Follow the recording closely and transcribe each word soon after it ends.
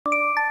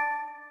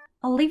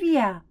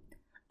Olivia,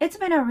 it's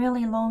been a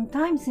really long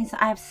time since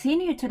I've seen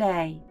you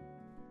today.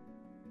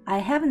 I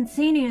haven't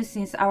seen you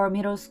since our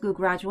middle school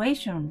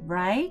graduation,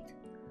 right?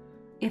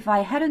 If I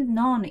hadn't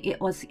known it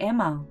was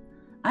Emma,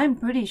 I'm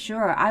pretty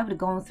sure I would have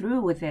gone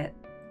through with it.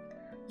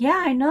 Yeah,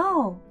 I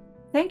know.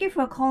 Thank you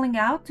for calling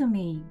out to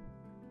me.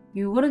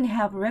 You wouldn't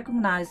have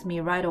recognized me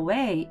right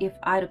away if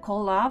I'd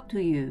called out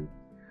to you.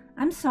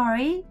 I'm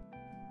sorry.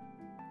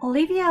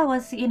 Olivia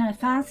was in a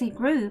fancy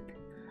group.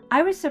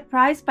 I was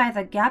surprised by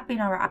the gap in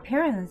our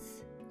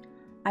appearance.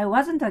 I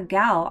wasn't a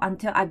gal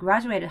until I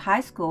graduated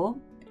high school.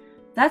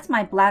 That's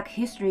my black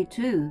history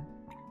too.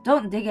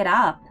 Don't dig it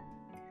up.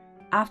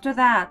 After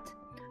that,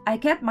 I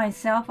kept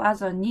myself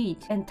as a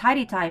neat and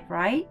tidy type,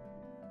 right?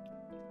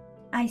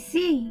 I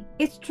see.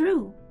 It's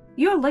true.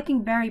 You're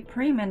looking very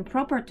prim and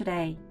proper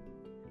today.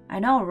 I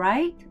know,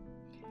 right?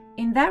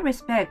 In that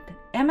respect,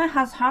 Emma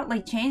has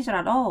hardly changed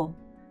at all.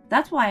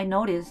 That's why I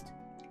noticed.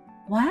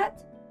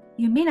 What?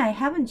 You mean I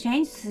haven't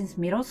changed since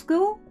middle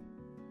school?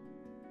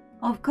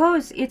 Of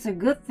course, it's a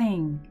good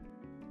thing.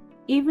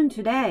 Even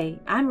today,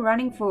 I'm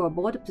running for a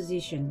board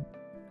position.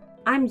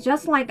 I'm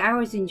just like I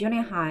was in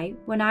junior high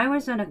when I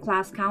was on a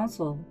class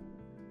council.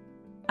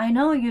 I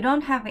know you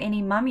don't have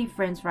any mommy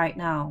friends right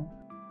now,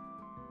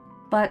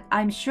 but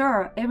I'm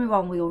sure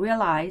everyone will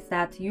realize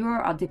that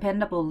you're a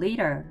dependable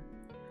leader.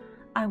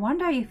 I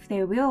wonder if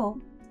they will.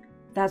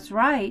 That's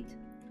right.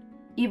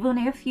 Even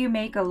if you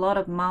make a lot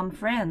of mom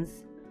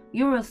friends,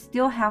 you will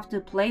still have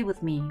to play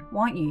with me,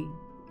 won't you?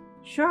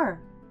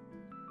 Sure.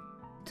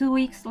 2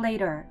 weeks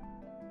later.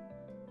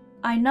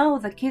 I know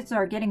the kids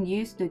are getting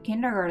used to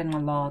kindergarten a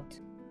lot.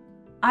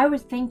 I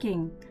was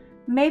thinking,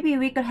 maybe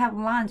we could have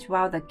lunch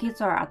while the kids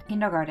are at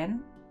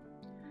kindergarten.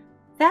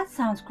 That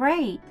sounds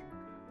great.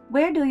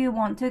 Where do you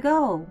want to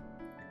go?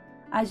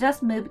 I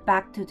just moved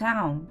back to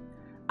town.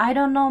 I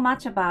don't know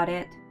much about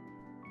it.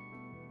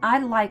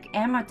 I'd like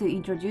Emma to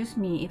introduce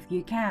me if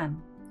you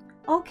can.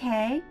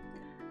 Okay.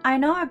 I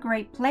know a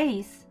great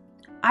place.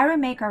 I will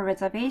make a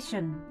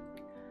reservation.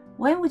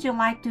 When would you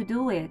like to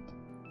do it?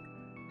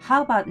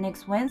 How about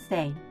next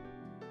Wednesday?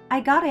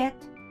 I got it.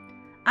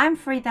 I'm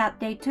free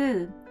that day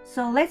too,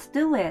 so let's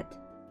do it.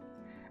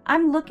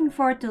 I'm looking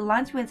forward to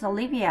lunch with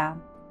Olivia.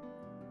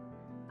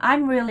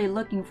 I'm really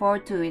looking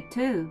forward to it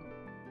too.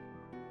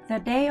 The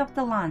day of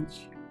the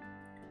lunch.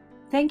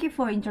 Thank you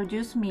for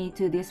introducing me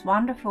to this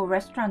wonderful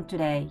restaurant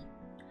today.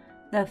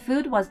 The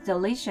food was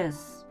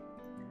delicious.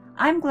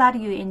 I'm glad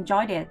you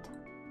enjoyed it.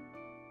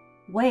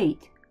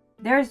 Wait,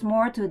 there's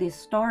more to this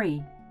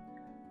story.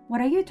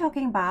 What are you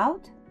talking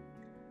about?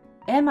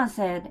 Emma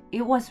said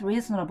it was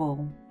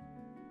reasonable.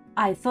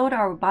 I thought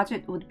our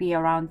budget would be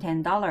around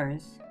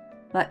 $10,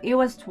 but it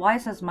was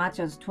twice as much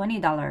as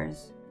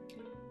 $20.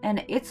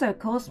 And it's a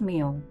course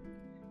meal.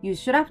 You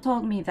should have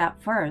told me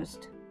that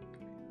first.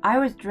 I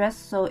was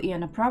dressed so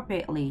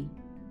inappropriately.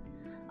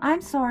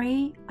 I'm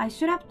sorry, I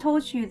should have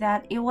told you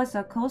that it was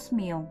a course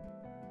meal.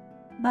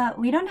 But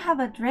we don't have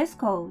a dress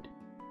code.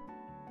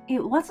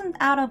 It wasn't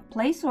out of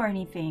place or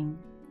anything.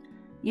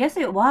 Yes,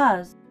 it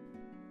was.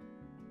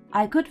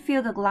 I could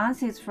feel the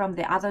glances from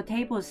the other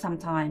tables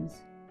sometimes.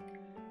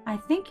 I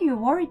think you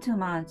worry too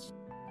much.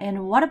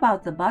 And what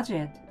about the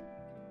budget?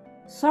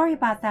 Sorry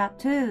about that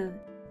too.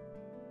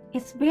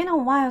 It's been a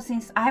while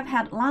since I've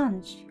had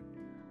lunch.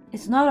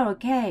 It's not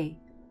okay.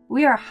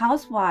 We are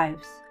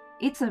housewives.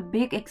 It's a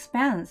big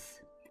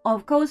expense.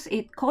 Of course,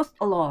 it costs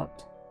a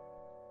lot.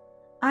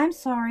 I'm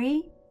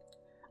sorry.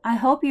 I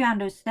hope you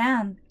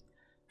understand.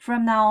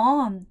 From now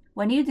on,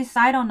 when you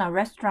decide on a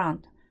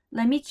restaurant,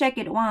 let me check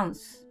it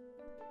once.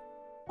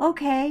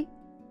 Okay,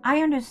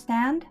 I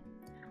understand.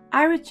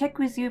 I will check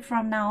with you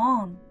from now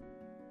on.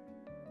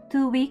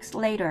 2 weeks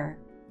later.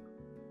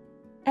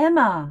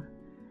 Emma,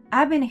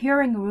 I've been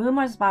hearing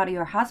rumors about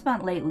your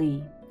husband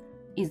lately.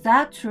 Is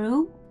that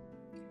true?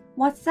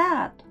 What's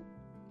that?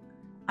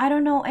 I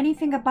don't know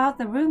anything about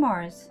the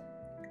rumors.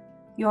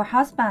 Your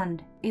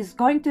husband is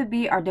going to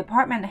be our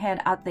department head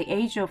at the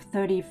age of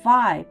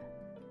 35.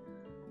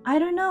 I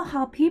don't know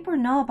how people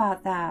know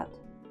about that.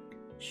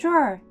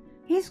 Sure,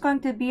 he's going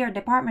to be our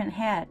department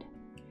head.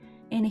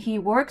 And he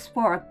works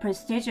for a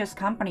prestigious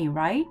company,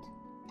 right?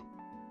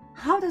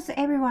 How does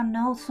everyone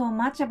know so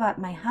much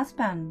about my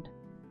husband?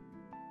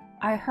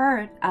 I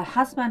heard a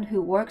husband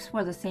who works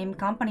for the same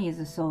company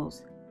as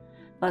Soul's,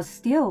 but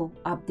still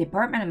a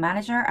department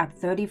manager at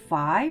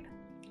 35?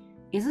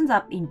 Isn't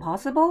that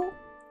impossible?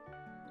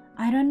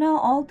 I don't know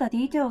all the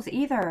details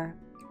either,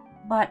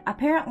 but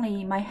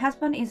apparently my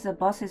husband is the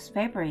boss's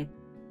favorite.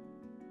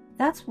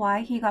 That's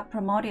why he got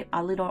promoted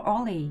a little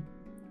early.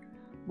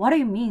 What do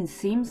you mean,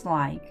 seems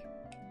like?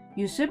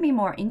 You should be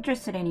more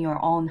interested in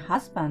your own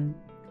husband.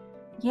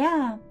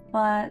 Yeah,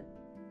 but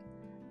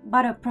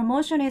a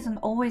promotion isn't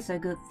always a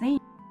good thing.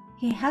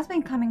 He has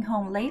been coming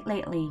home late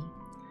lately.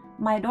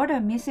 My daughter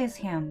misses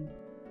him.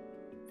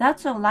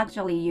 That's a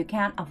luxury you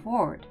can't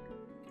afford.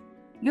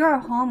 You're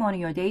home on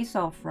your days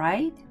off,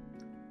 right?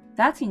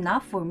 That's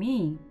enough for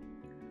me.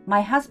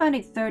 My husband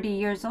is 30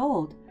 years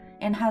old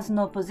and has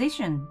no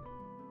position.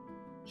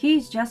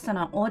 He's just an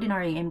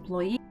ordinary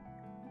employee.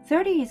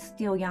 30 is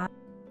still young.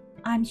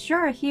 I'm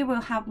sure he will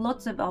have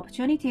lots of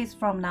opportunities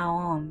from now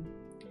on.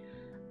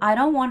 I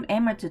don't want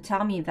Emma to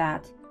tell me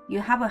that you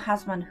have a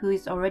husband who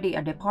is already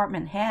a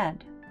department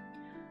head.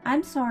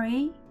 I'm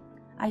sorry.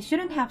 I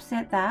shouldn't have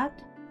said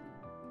that.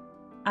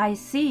 I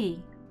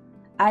see.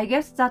 I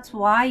guess that's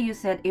why you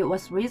said it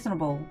was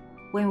reasonable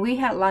when we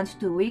had lunch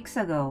 2 weeks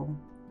ago.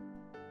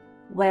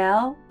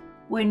 Well,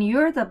 when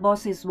you're the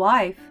boss's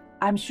wife,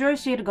 I'm sure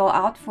she'd go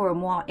out for a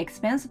more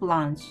expensive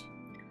lunch.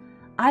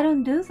 I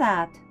don't do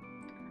that.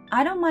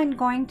 I don't mind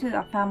going to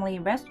a family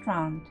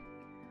restaurant.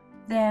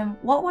 Then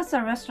what was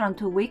the restaurant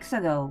 2 weeks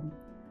ago?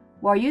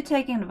 Were you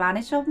taking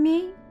advantage of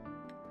me?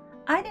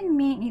 I didn't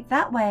mean it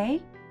that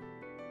way.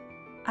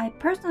 I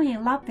personally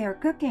love their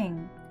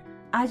cooking.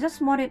 I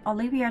just wanted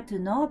Olivia to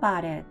know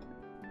about it.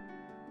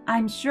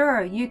 I'm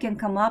sure you can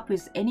come up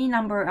with any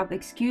number of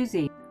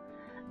excuses.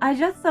 I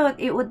just thought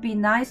it would be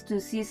nice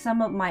to see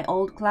some of my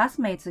old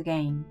classmates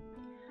again.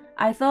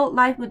 I thought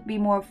life would be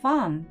more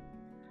fun.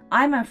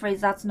 I'm afraid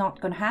that's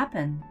not gonna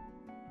happen.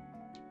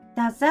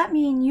 Does that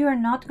mean you're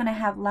not gonna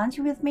have lunch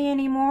with me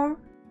anymore?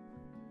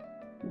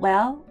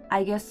 Well,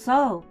 I guess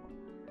so.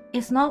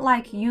 It's not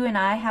like you and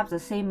I have the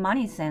same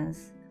money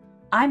sense.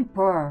 I'm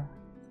poor.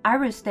 I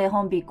will stay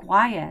home, be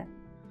quiet.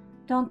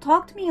 Don't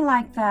talk to me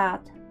like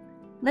that.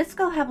 Let's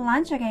go have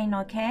lunch again,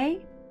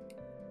 okay?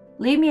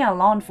 Leave me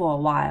alone for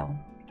a while.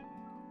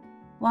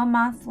 1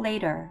 month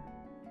later.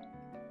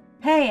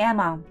 Hey,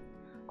 Emma.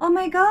 Oh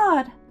my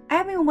God,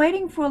 I've been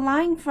waiting for a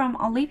line from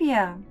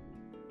Olivia.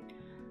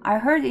 I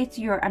heard it's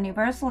your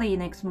anniversary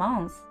next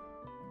month.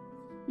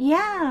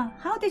 Yeah,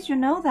 how did you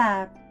know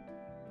that?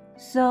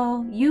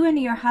 So, you and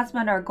your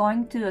husband are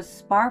going to a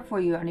spa for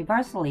your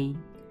anniversary.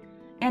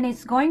 And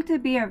it's going to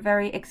be a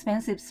very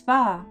expensive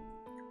spa.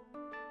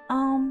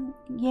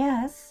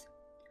 Yes.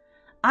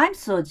 I'm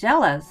so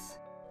jealous.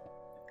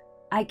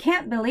 I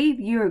can't believe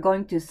you're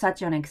going to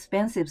such an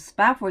expensive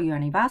spa for your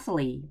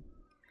anniversary.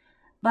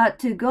 But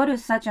to go to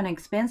such an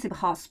expensive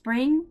hot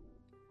spring?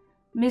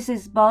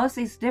 Mrs. Boss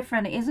is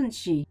different, isn't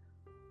she?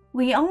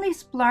 We only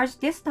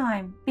splurged this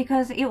time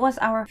because it was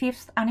our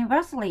 5th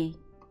anniversary.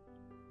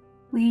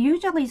 We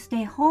usually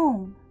stay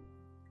home.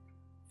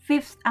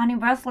 5th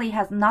anniversary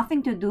has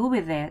nothing to do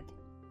with it.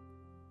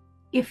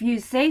 If you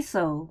say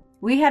so,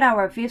 we had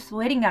our 5th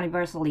wedding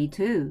anniversary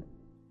too.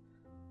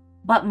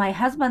 But my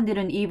husband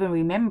didn't even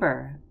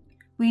remember.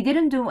 We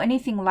didn't do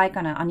anything like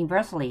an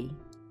anniversary.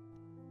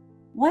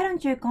 Why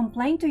don't you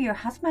complain to your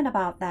husband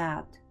about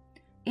that?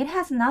 It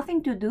has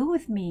nothing to do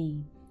with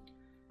me.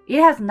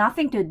 It has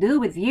nothing to do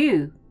with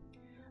you.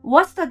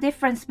 What's the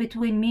difference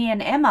between me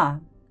and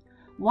Emma?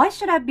 Why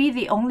should I be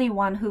the only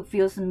one who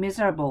feels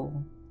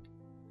miserable?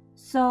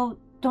 So,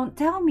 don't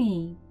tell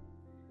me.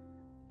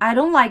 I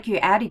don't like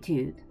your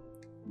attitude.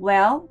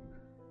 Well,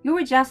 you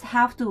will just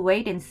have to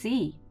wait and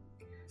see.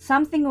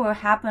 Something will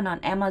happen on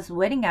Emma's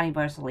wedding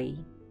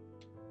anniversary.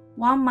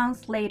 1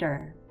 month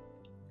later.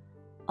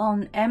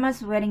 On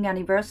Emma's wedding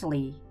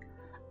anniversary,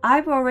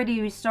 I've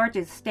already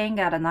started staying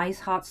at a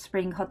nice hot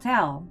spring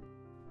hotel.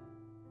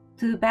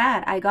 Too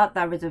bad I got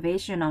that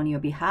reservation on your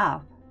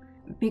behalf,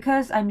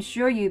 because I'm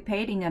sure you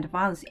paid in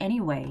advance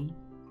anyway.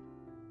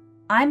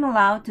 I'm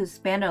allowed to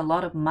spend a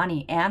lot of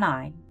money, ain't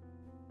I?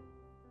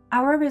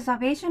 Our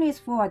reservation is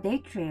for a day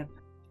trip.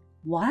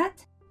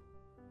 What?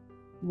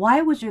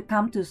 Why would you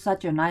come to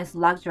such a nice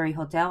luxury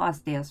hotel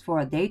as this for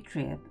a day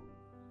trip?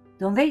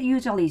 Don't they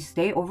usually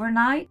stay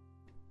overnight?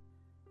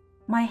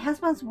 My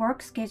husband's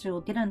work schedule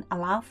didn't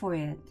allow for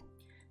it,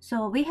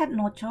 so we had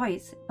no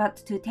choice but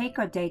to take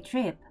a day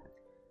trip.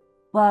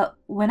 But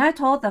when I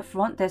told the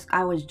front desk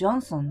I was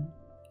Johnson,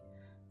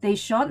 they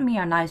showed me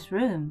a nice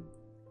room.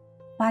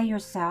 By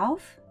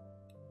yourself?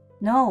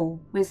 No,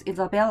 with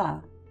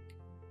Isabella.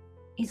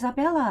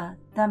 Isabella,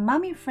 the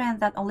mommy friend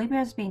that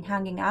Olivia's been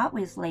hanging out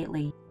with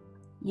lately.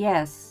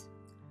 Yes.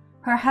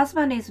 Her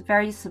husband is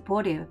very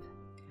supportive.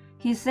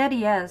 He said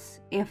yes,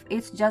 if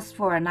it's just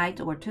for a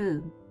night or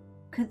two.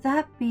 Could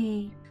that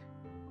be?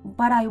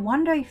 But I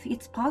wonder if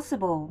it's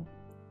possible.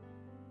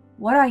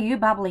 What are you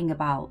babbling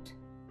about?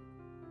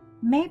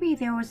 Maybe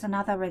there was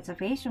another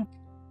reservation.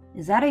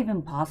 Is that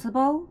even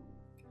possible?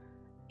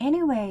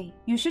 Anyway,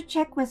 you should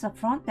check with the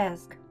front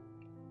desk.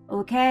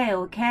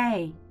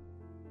 Okay.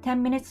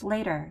 10 minutes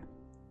later.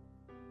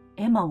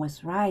 Emma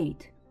was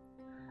right.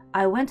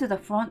 I went to the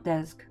front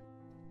desk.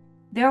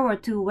 There were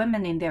 2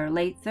 women in their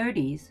late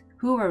 30s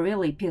who were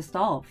really pissed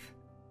off.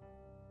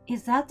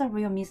 Is that the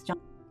real Miss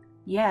Johnson?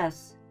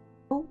 Yes.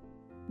 Oh,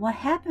 what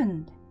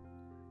happened?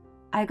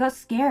 I got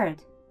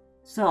scared,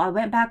 so I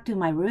went back to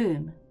my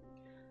room.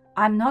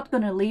 I'm not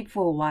gonna leave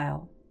for a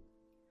while.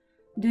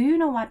 Do you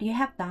know what you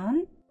have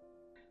done?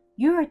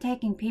 You are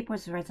taking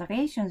people's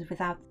reservations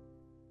without...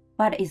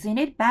 But isn't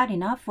it bad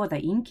enough for the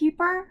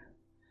innkeeper?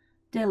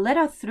 They let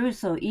us through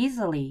so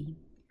easily.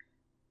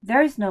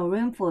 There is no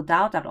room for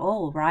doubt at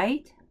all,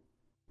 right?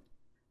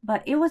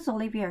 But it was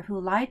Olivia who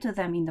lied to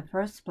them in the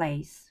first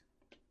place.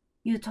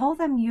 You told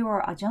them you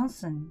were a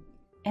Johnson,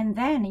 and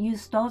then you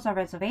stole the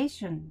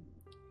reservation.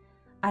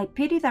 I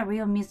pity the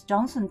real Miss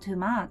Johnson too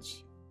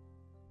much.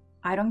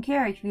 I don't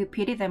care if you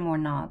pity them or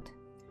not.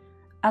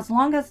 As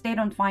long as they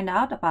don't find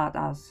out about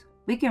us,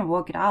 we can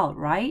work it out,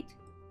 right?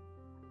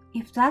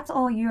 If that's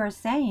all you're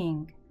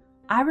saying,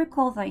 I will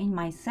call them in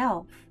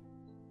myself.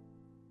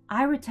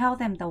 I will tell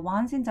them the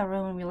ones in the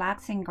room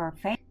relaxing are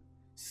fake.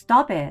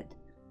 Stop it.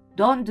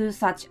 Don't do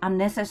such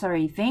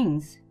unnecessary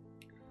things.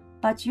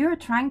 But you're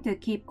trying to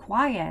keep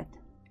quiet.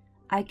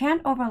 I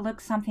can't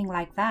overlook something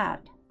like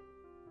that.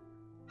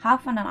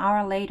 Half an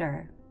hour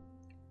later,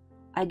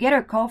 I get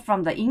a call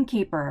from the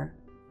innkeeper.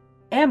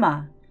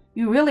 Emma,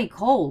 you're really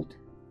cold.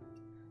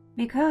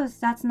 Because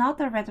that's not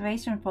the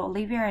reservation for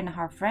Olivia and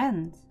her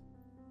friends.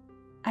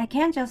 I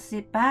can't just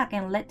sit back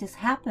and let this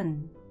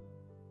happen.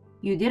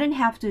 You didn't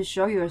have to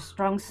show your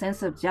strong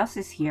sense of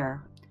justice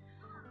here.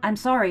 I'm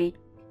sorry,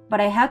 but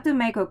I had to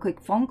make a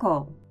quick phone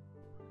call.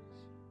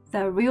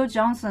 The real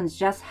Johnsons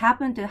just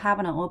happened to have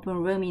an open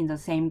room in the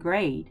same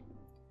grade.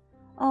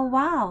 Oh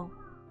wow.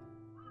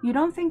 You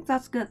don't think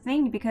that's a good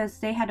thing because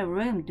they had a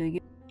room, do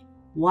you?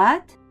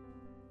 What?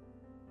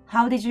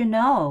 How did you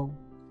know?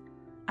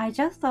 I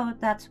just thought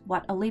that's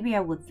what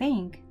Olivia would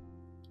think.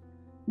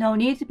 No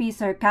need to be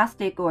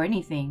sarcastic or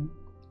anything.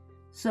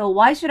 So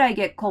why should I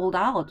get called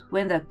out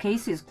when the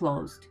case is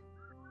closed?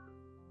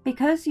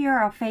 Because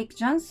you're a fake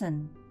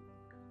Johnson.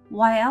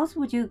 Why else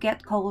would you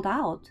get called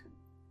out?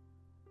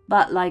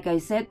 But like I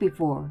said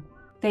before,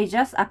 they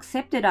just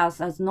accepted us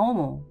as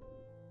normal.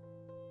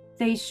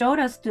 They showed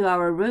us to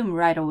our room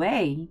right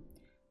away.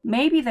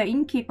 Maybe the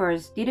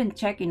innkeepers didn't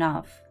check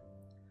enough.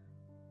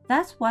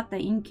 That's what the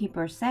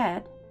innkeeper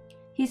said.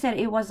 He said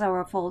it was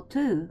our fault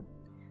too.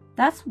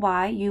 That's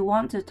why you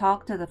want to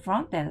talk to the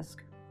front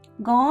desk.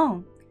 Go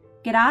on,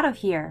 get out of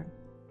here.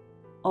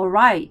 All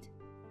right,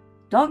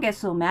 don't get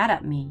so mad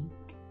at me.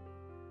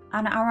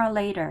 An hour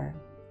later,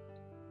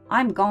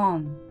 I'm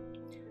gone.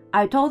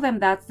 I told them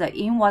that the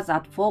inn was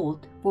at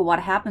fault for what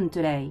happened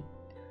today.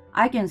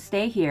 I can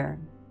stay here.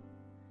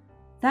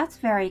 That's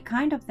very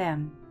kind of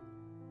them.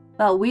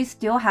 But we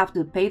still have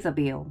to pay the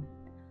bill.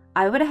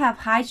 I would have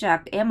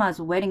hijacked Emma's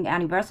wedding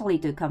anniversary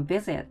to come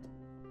visit.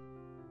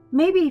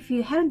 Maybe if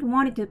you hadn't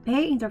wanted to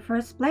pay in the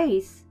first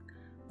place,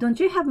 don't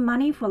you have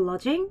money for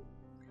lodging?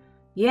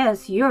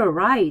 Yes, you're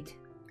right.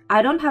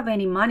 I don't have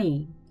any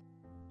money.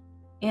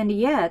 And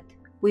yet,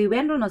 we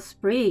went on a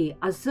spree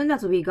as soon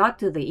as we got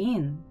to the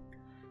inn.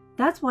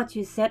 That's what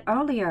you said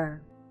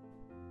earlier.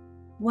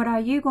 What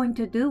are you going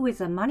to do with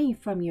the money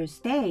from your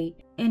stay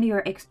and your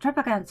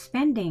extravagant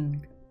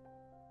spending?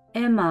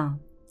 Emma.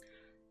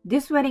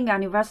 This wedding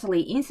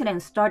anniversary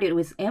incident started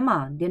with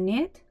Emma, didn't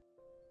it?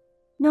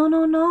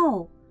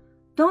 No.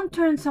 Don't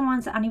turn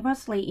someone's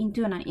anniversary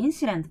into an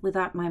incident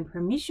without my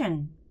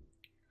permission.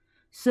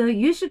 So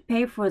you should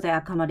pay for the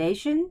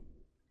accommodation?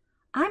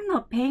 I'm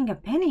not paying a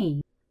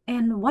penny.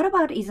 And what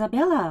about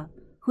Isabella,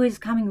 who is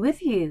coming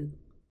with you?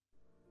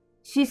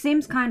 She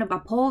seems kind of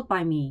appalled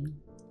by me.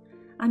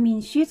 I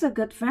mean, she's a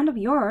good friend of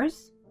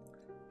yours.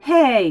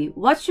 Hey,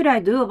 what should I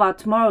do about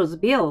tomorrow's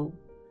bill?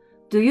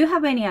 Do you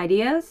have any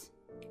ideas?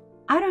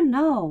 I don't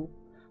know.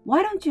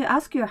 Why don't you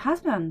ask your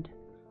husband?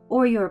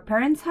 Or your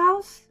parents'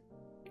 house?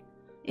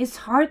 It's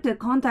hard to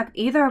contact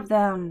either of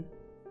them.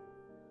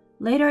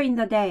 Later in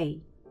the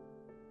day.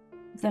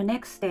 The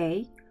next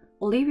day,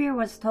 Olivia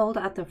was told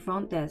at the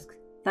front desk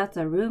that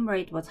the room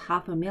rate was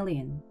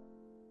 $500,000.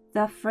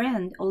 The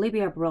friend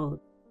Olivia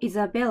brought,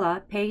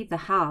 Isabella, paid the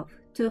half,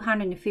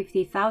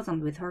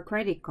 $250,000 with her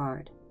credit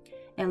card,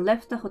 and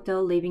left the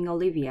hotel leaving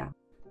Olivia.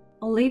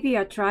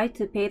 Olivia tried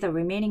to pay the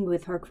remaining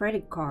with her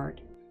credit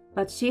card,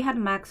 but she had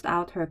maxed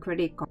out her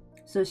credit card,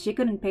 so she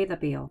couldn't pay the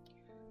bill.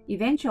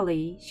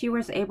 Eventually, she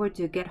was able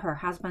to get her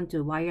husband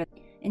to wire,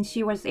 and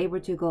she was able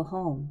to go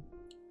home.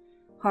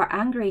 Her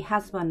angry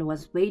husband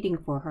was waiting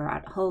for her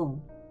at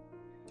home.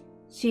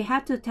 She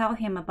had to tell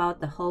him about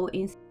the whole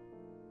incident.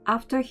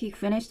 After he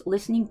finished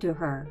listening to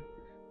her,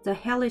 the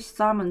hellish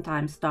sermon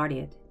time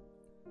started.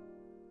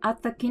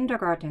 At the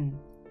kindergarten,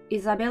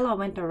 Isabella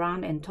went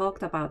around and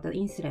talked about the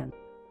incident.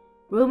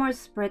 Rumors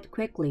spread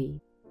quickly.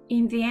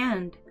 In the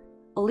end,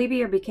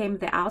 Olivia became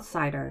the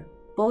outsider,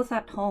 both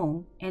at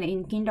home and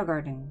in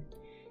kindergarten,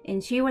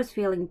 and she was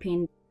feeling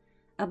pinned.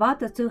 About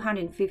the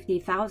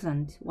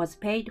 $250,000 was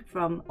paid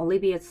from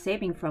Olivia's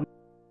saving from.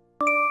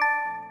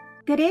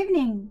 Good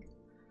evening.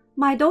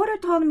 My daughter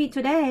told me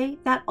today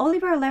that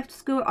Oliver left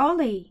school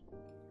early.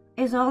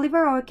 Is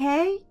Oliver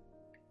okay?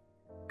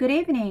 Good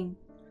evening.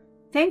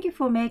 Thank you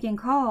for making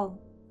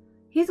call.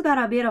 He's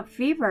got a bit of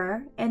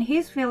fever and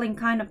he's feeling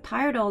kind of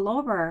tired all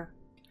over.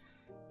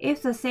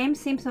 If the same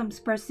symptoms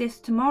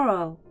persist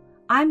tomorrow,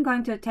 I'm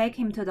going to take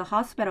him to the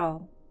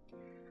hospital.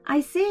 I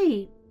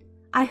see.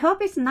 I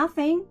hope it's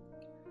nothing.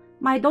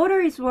 My daughter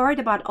is worried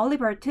about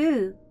Oliver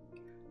too.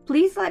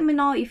 Please let me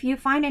know if you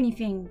find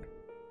anything.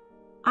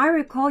 I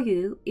will call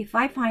you if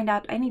I find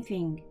out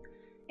anything.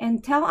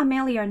 And tell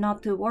Amelia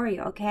not to worry,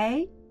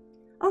 okay?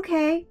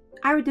 Okay,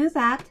 I will do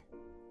that.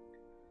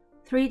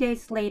 3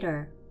 days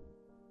later.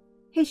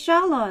 Hey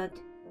Charlotte,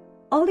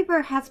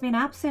 Oliver has been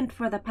absent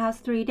for the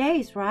past 3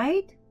 days,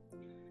 right?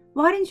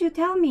 Why didn't you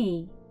tell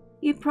me?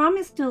 You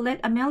promised to let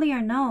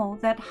Amelia know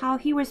that how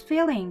he was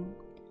feeling.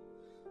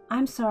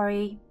 I'm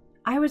sorry.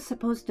 I was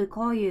supposed to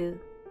call you.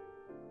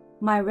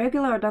 My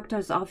regular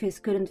doctor's office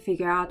couldn't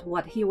figure out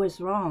what he was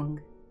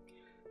wrong.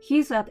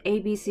 He's at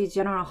ABC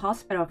General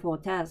Hospital for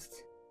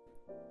tests.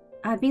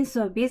 I've been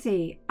so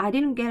busy, I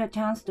didn't get a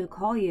chance to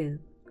call you.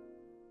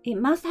 It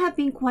must have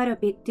been quite a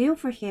big deal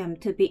for him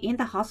to be in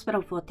the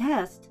hospital for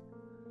tests.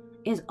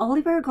 Is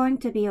Oliver going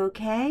to be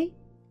okay?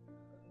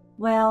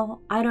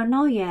 Well, I don't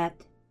know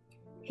yet.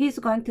 He's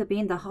going to be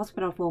in the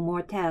hospital for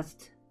more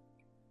tests.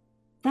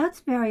 That's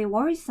very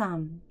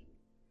worrisome.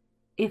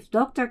 If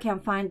doctor can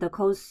find the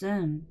cause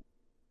soon,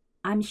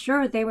 I'm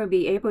sure they will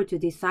be able to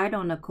decide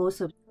on the cause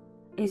of.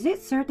 Is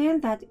it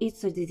certain that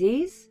it's a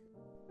disease?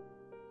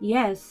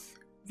 Yes,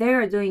 they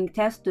are doing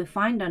tests to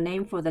find a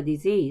name for the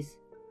disease.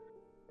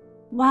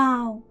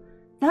 Wow,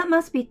 that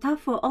must be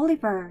tough for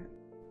Oliver.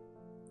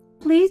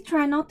 Please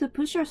try not to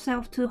push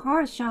yourself too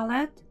hard,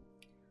 Charlotte.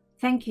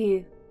 Thank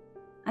you.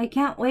 I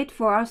can't wait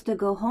for us to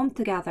go home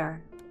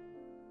together.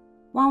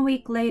 1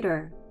 week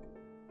later.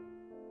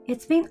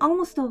 It's been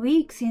almost a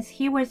week since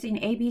he was in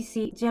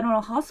ABC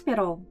General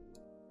Hospital.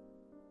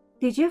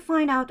 Did you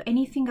find out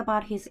anything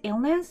about his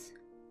illness?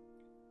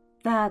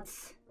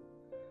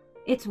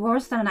 It's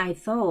worse than I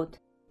thought.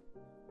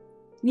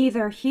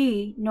 Neither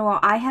he nor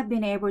I have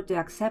been able to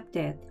accept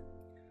it.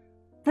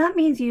 That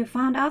means you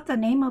found out the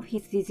name of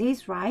his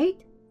disease, right?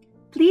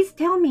 Please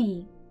tell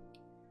me.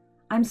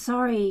 I'm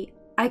sorry,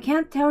 I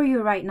can't tell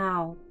you right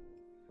now.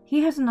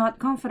 He is not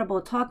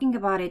comfortable talking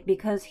about it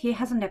because he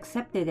hasn't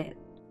accepted it.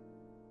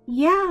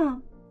 Yeah,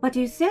 but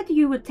you said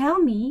you would tell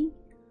me.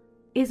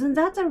 Isn't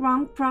that a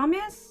wrong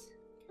promise?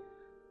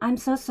 I'm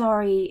so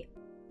sorry.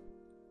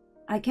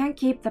 I can't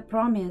keep the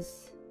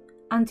promise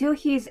until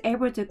he is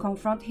able to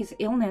confront his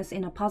illness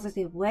in a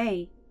positive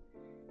way.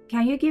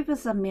 Can you give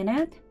us a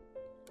minute?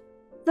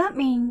 That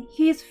means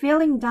he is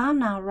feeling down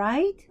now,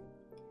 right?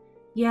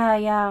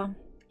 Yeah.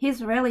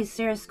 He's really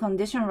serious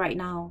condition right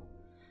now.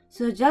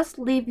 So just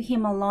leave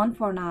him alone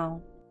for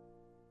now.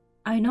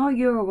 I know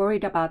you're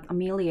worried about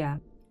Amelia.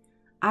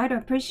 I'd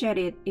appreciate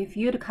it if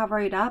you'd cover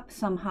it up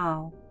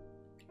somehow.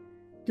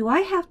 Do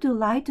I have to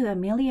lie to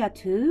Amelia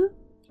too?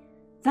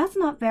 That's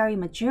not very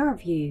mature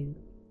of you.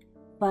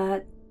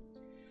 But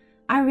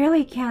I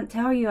really can't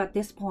tell you at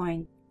this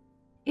point.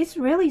 It's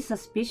really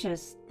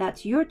suspicious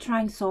that you're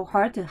trying so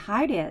hard to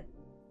hide it.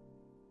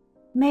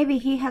 Maybe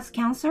he has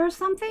cancer or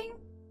something?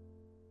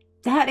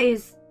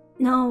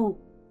 No.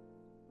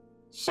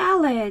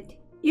 Charlotte,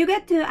 you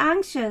get too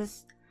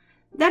anxious.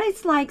 That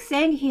is like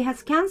saying he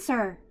has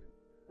cancer.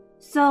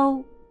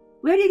 So,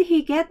 where did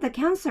he get the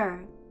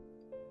cancer?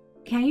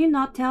 Can you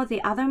not tell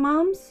the other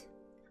moms?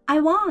 I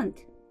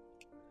won't.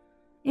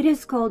 It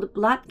is called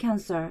blood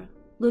cancer,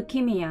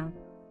 leukemia.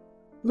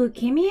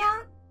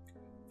 Leukemia?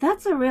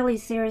 That's a really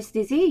serious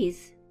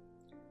disease.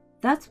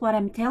 That's what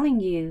I'm telling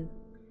you.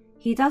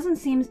 He doesn't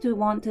seem to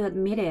want to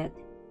admit it,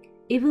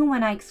 even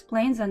when I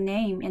explain the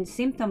name and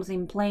symptoms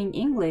in plain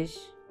English.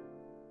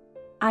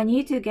 I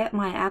need to get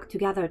my act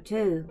together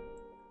too.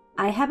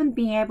 I haven't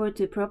been able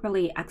to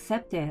properly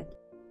accept it.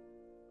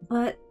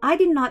 But I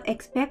did not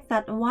expect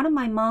that one of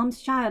my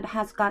mom's child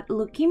has got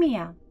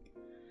leukemia.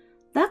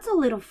 That's a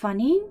little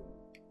funny.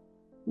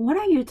 What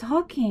are you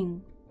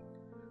talking?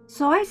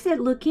 So I said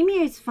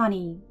leukemia is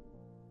funny.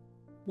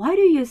 Why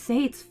do you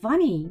say it's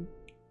funny?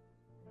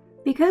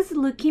 Because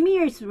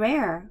leukemia is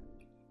rare,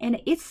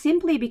 and it's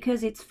simply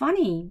because it's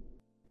funny.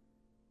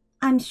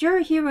 I'm sure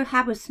he will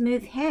have a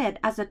smooth head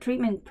as the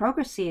treatment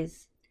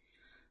progresses.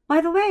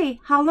 By the way,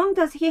 how long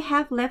does he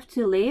have left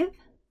to live?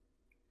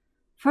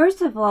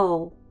 First of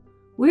all,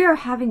 we are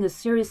having a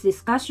serious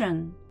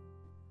discussion.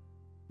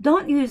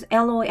 Don't use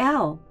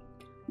LOL.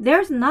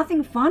 There's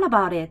nothing fun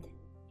about it.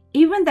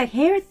 Even the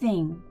hair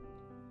thing.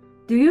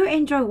 Do you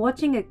enjoy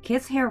watching a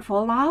kid's hair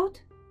fall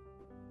out?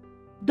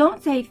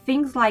 Don't say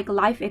things like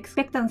life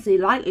expectancy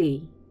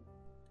lightly.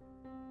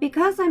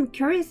 Because I'm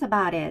curious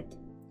about it.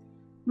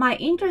 My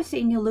interest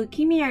in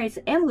leukemia is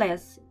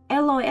endless,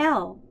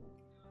 LOL.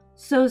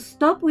 So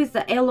stop with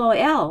the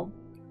LOL.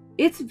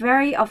 It's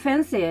very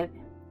offensive.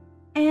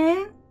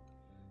 And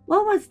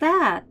what was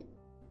that?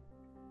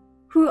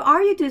 Who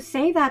are you to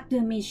say that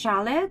to me,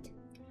 Charlotte?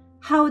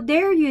 How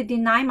dare you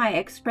deny my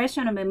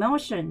expression of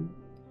emotion?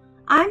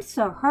 I'm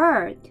so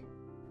hurt.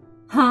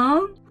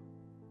 Huh?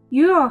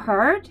 You are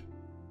hurt?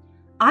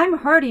 I'm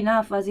hurt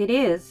enough as it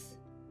is.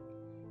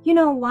 You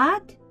know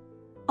what?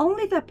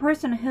 Only the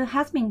person who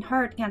has been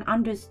hurt can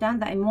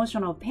understand the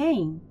emotional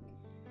pain.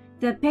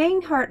 The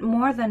pain hurt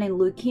more than in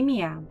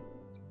leukemia.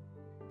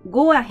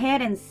 Go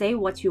ahead and say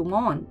what you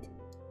want.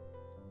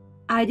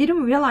 I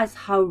didn't realize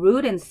how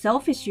rude and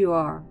selfish you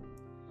are.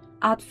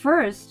 At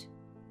first,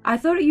 I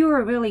thought you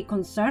were really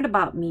concerned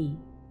about me.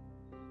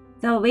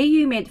 The way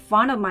you made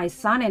fun of my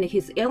son and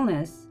his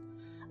illness,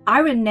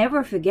 I will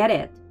never forget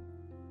it.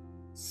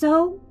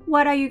 So,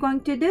 what are you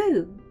going to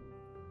do?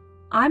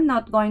 I'm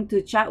not going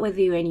to chat with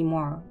you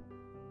anymore.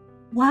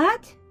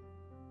 What?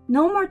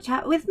 No more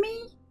chat with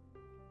me?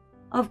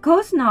 Of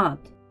course not.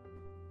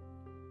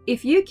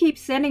 If you keep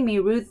sending me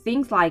rude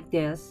things like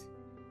this,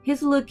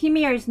 his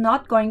leukemia is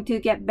not going to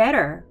get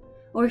better,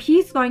 or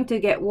he's going to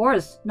get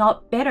worse,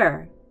 not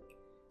better.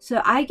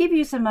 So I give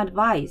you some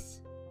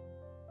advice.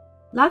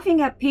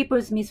 Laughing at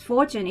people's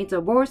misfortune is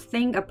the worst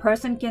thing a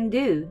person can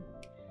do.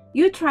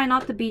 You try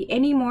not to be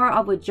any more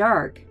of a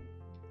jerk.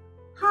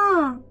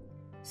 Huh,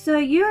 so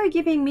you're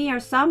giving me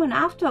your salmon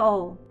after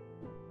all.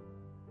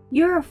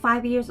 You're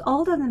 5 years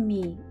older than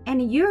me,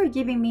 and you're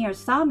giving me your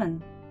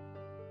salmon.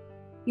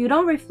 You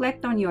don't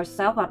reflect on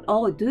yourself at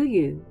all, do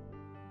you?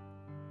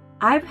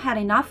 I've had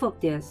enough of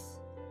this.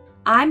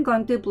 I'm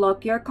going to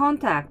block your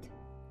contact.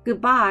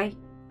 Goodbye.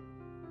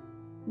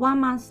 1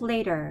 month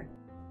later.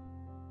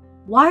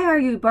 Why are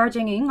you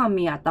barging in on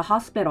me at the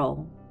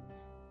hospital?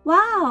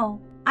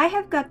 Wow, I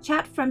have got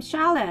chat from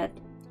Charlotte.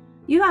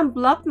 You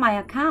unblocked my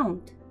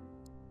account.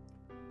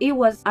 It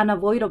was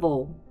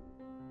unavoidable.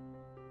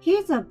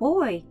 He's a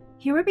boy.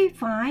 He will be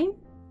fine.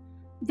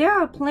 There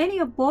are plenty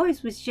of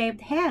boys with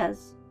shaved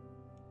heads.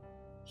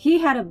 He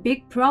had a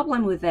big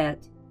problem with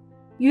it.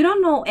 You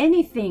don't know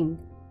anything.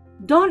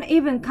 Don't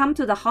even come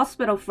to the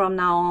hospital from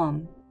now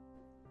on.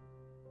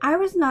 I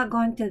was not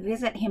going to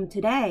visit him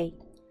today.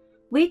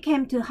 We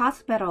came to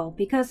hospital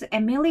because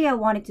Amelia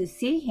wanted to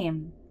see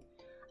him.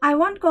 I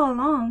won't go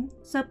along,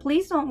 so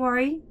please don't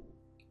worry.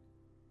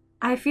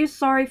 I feel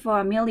sorry for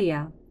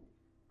Amelia,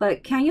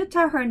 but can you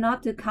tell her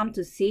not to come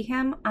to see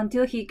him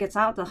until he gets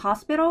out of the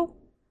hospital?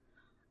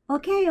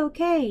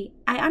 Okay,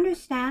 I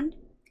understand.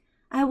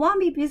 I won't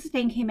be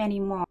visiting him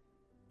anymore.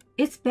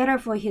 It's better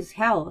for his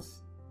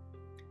health.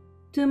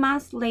 2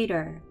 months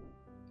later.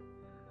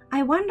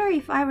 I wonder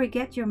if I will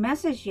get your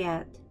message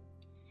yet.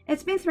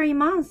 It's been 3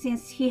 months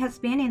since he has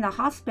been in the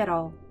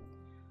hospital.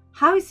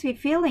 How is he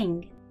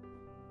feeling?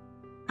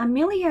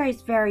 Amelia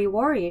is very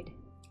worried.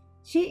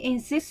 She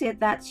insisted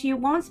that she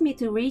wants me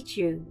to reach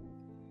you.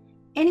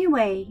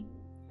 Anyway,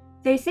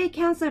 they say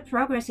cancer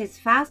progresses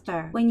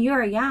faster when you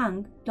are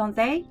young, don't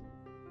they?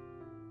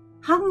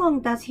 How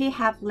long does he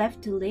have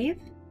left to live?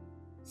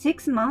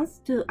 6 months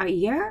to a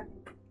year?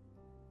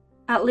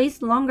 At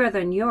least longer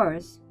than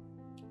yours.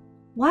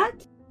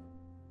 What?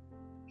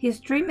 His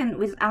treatment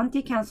with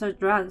anti-cancer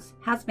drugs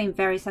has been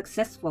very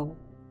successful.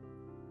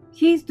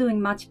 He is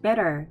doing much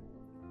better.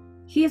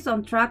 He is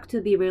on track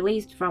to be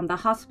released from the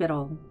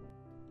hospital.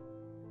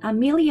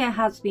 Amelia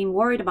has been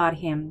worried about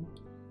him,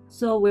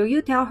 so will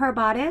you tell her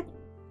about it?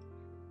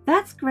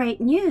 That's great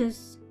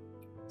news.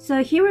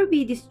 So he will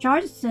be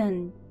discharged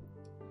soon.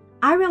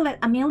 I will let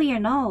Amelia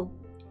know.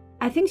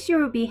 I think she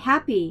will be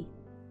happy.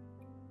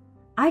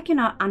 I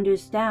cannot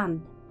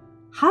understand.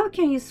 How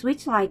can you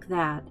switch like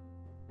that?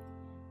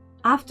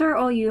 After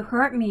all, you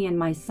hurt me and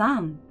my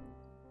son.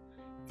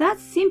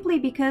 That's simply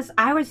because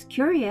I was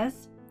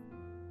curious.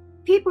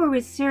 People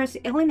with serious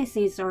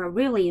illnesses are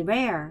really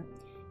rare,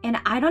 and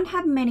I don't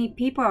have many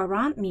people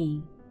around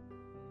me.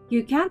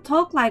 You can't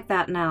talk like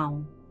that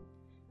now.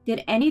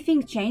 Did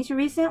anything change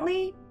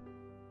recently?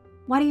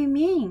 What do you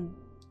mean?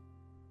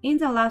 In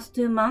the last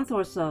 2 months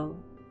or so.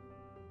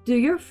 Do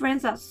your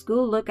friends at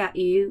school look at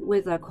you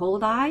with a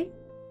cold eye?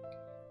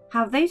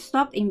 Have they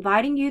stopped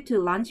inviting you to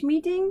lunch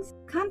meetings?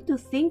 Come to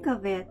think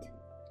of it,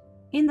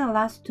 in the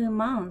last 2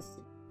 months,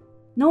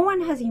 no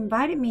one has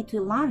invited me to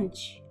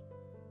lunch.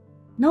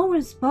 No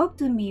one spoke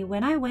to me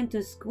when I went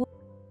to school.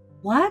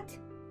 What?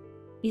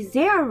 Is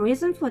there a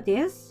reason for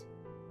this?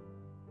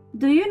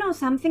 Do you know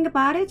something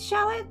about it,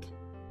 Charlotte?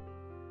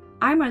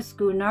 I'm a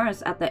school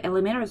nurse at the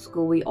elementary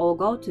school we all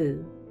go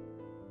to.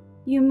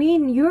 You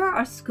mean you're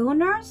a school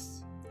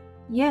nurse?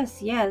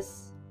 Yes.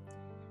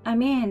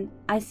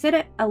 I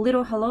said a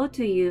little hello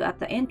to you at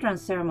the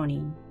entrance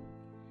ceremony.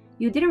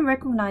 You didn't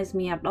recognize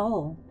me at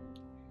all.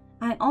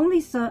 I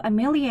only saw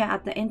Amelia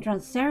at the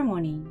entrance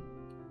ceremony.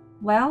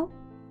 Well,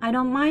 I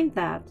don't mind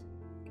that.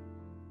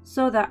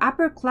 So the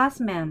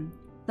upperclassmen,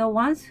 the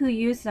ones who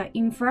use the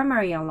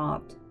infirmary a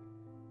lot,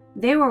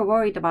 they were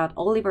worried about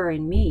Oliver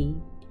and me,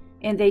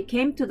 and they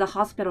came to the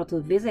hospital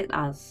to visit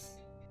us.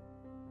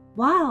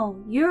 Wow,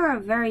 you're a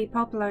very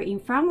popular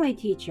infirmary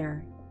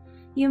teacher.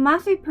 You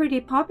must be pretty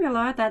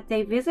popular that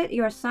they visit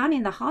your son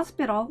in the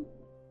hospital.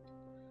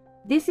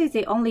 This is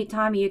the only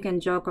time you can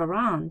joke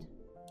around.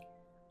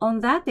 On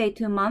that day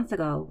 2 months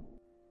ago,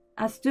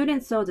 a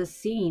student saw the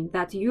scene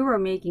that you were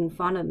making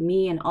fun of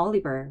me and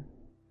Oliver.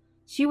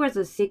 She was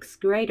a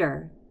 6th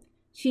grader.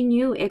 She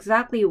knew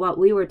exactly what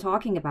we were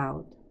talking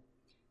about.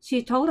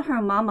 She told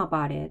her mom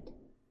about it.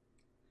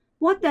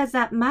 What does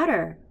that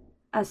matter?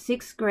 A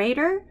 6th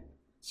grader?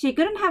 She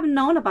couldn't have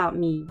known about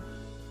me.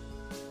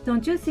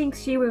 Don't you think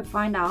she will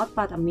find out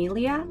about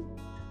Amelia?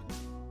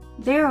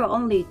 There are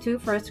only 2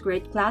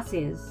 first-grade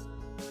classes.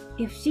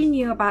 If she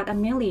knew about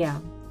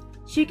Amelia,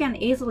 she can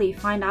easily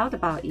find out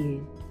about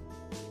you.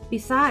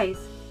 Besides,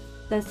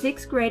 the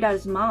 6th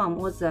grader's mom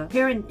was a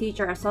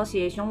parent-teacher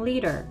association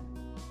leader.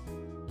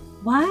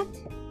 What?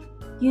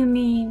 You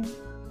mean?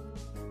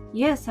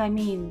 Yes,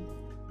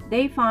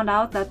 they found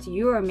out that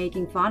you were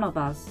making fun of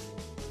us.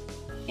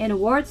 And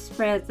word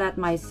spread that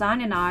my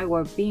son and I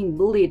were being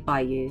bullied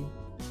by you.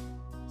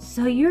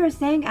 So you're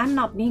saying I'm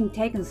not being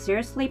taken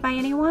seriously by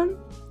anyone?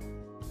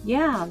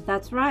 Yeah,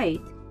 that's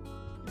right.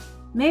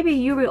 Maybe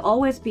you will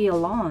always be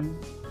alone.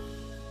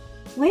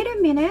 Wait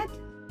a minute.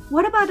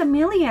 What about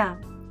Amelia?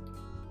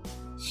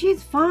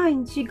 She's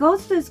fine. She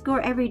goes to school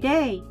every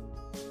day.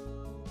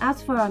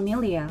 As for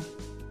Amelia,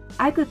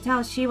 I could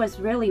tell she was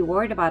really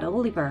worried about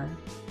Oliver.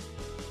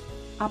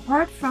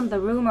 Apart from the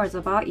rumors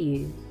about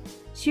you,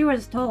 she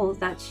was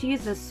told that she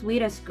is the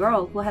sweetest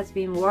girl who has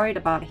been worried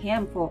about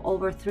him for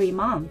over 3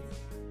 months.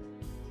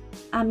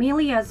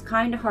 Amelia's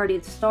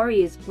kind-hearted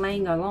story is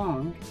playing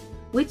along,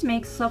 which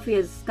makes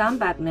Sophia's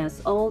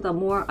scumbagness all the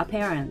more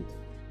apparent.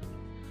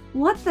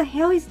 What the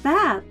hell is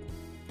that?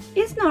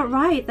 It's not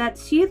right that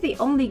she's the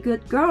only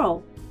good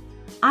girl.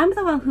 I'm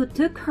the one who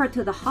took her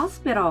to the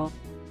hospital.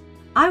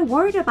 I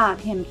worried about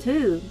him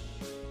too.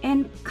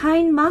 And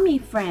kind mommy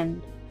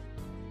friend.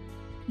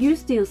 You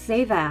still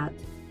say that.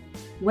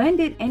 When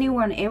did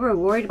anyone ever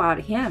worry about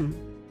him?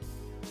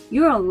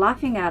 You're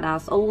laughing at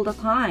us all the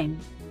time.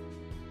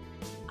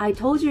 I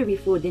told you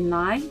before, didn't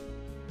I?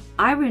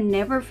 I will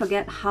never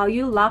forget how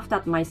you laughed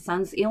at my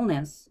son's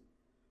illness.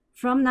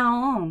 From now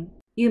on,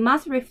 you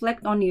must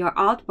reflect on your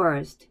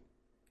outburst.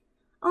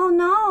 Oh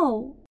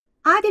no,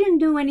 I didn't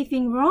do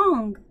anything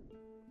wrong.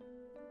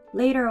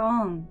 Later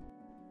on.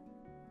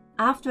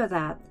 After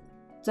that,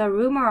 the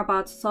rumor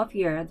about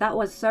Sophia that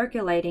was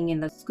circulating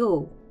in the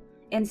school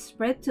and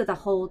spread to the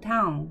whole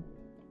town.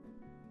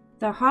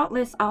 The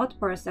heartless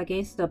outburst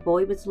against the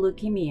boy with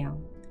leukemia.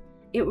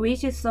 It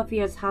reaches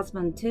Sophia's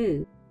husband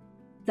too.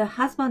 The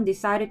husband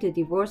decided to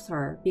divorce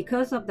her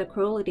because of the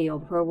cruelty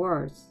of her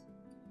words.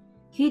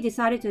 He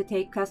decided to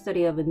take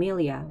custody of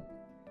Amelia.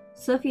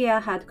 Sophia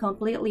had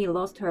completely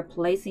lost her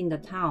place in the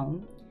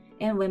town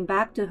and went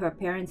back to her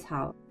parents'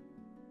 house.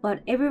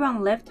 But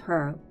everyone left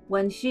her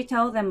when she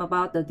told them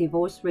about the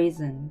divorce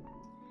reason,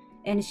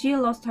 and she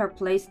lost her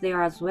place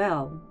there as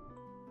well.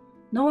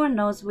 No one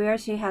knows where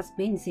she has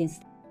been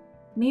since.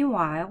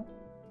 Meanwhile,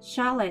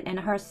 Charlotte and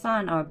her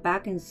son are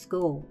back in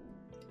school.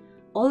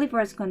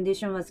 Oliver's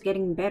condition was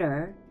getting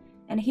better,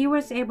 and he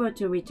was able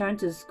to return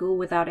to school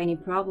without any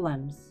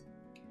problems.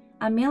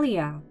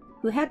 Amelia,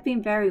 who had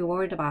been very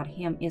worried about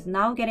him, is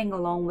now getting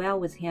along well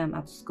with him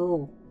at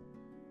school.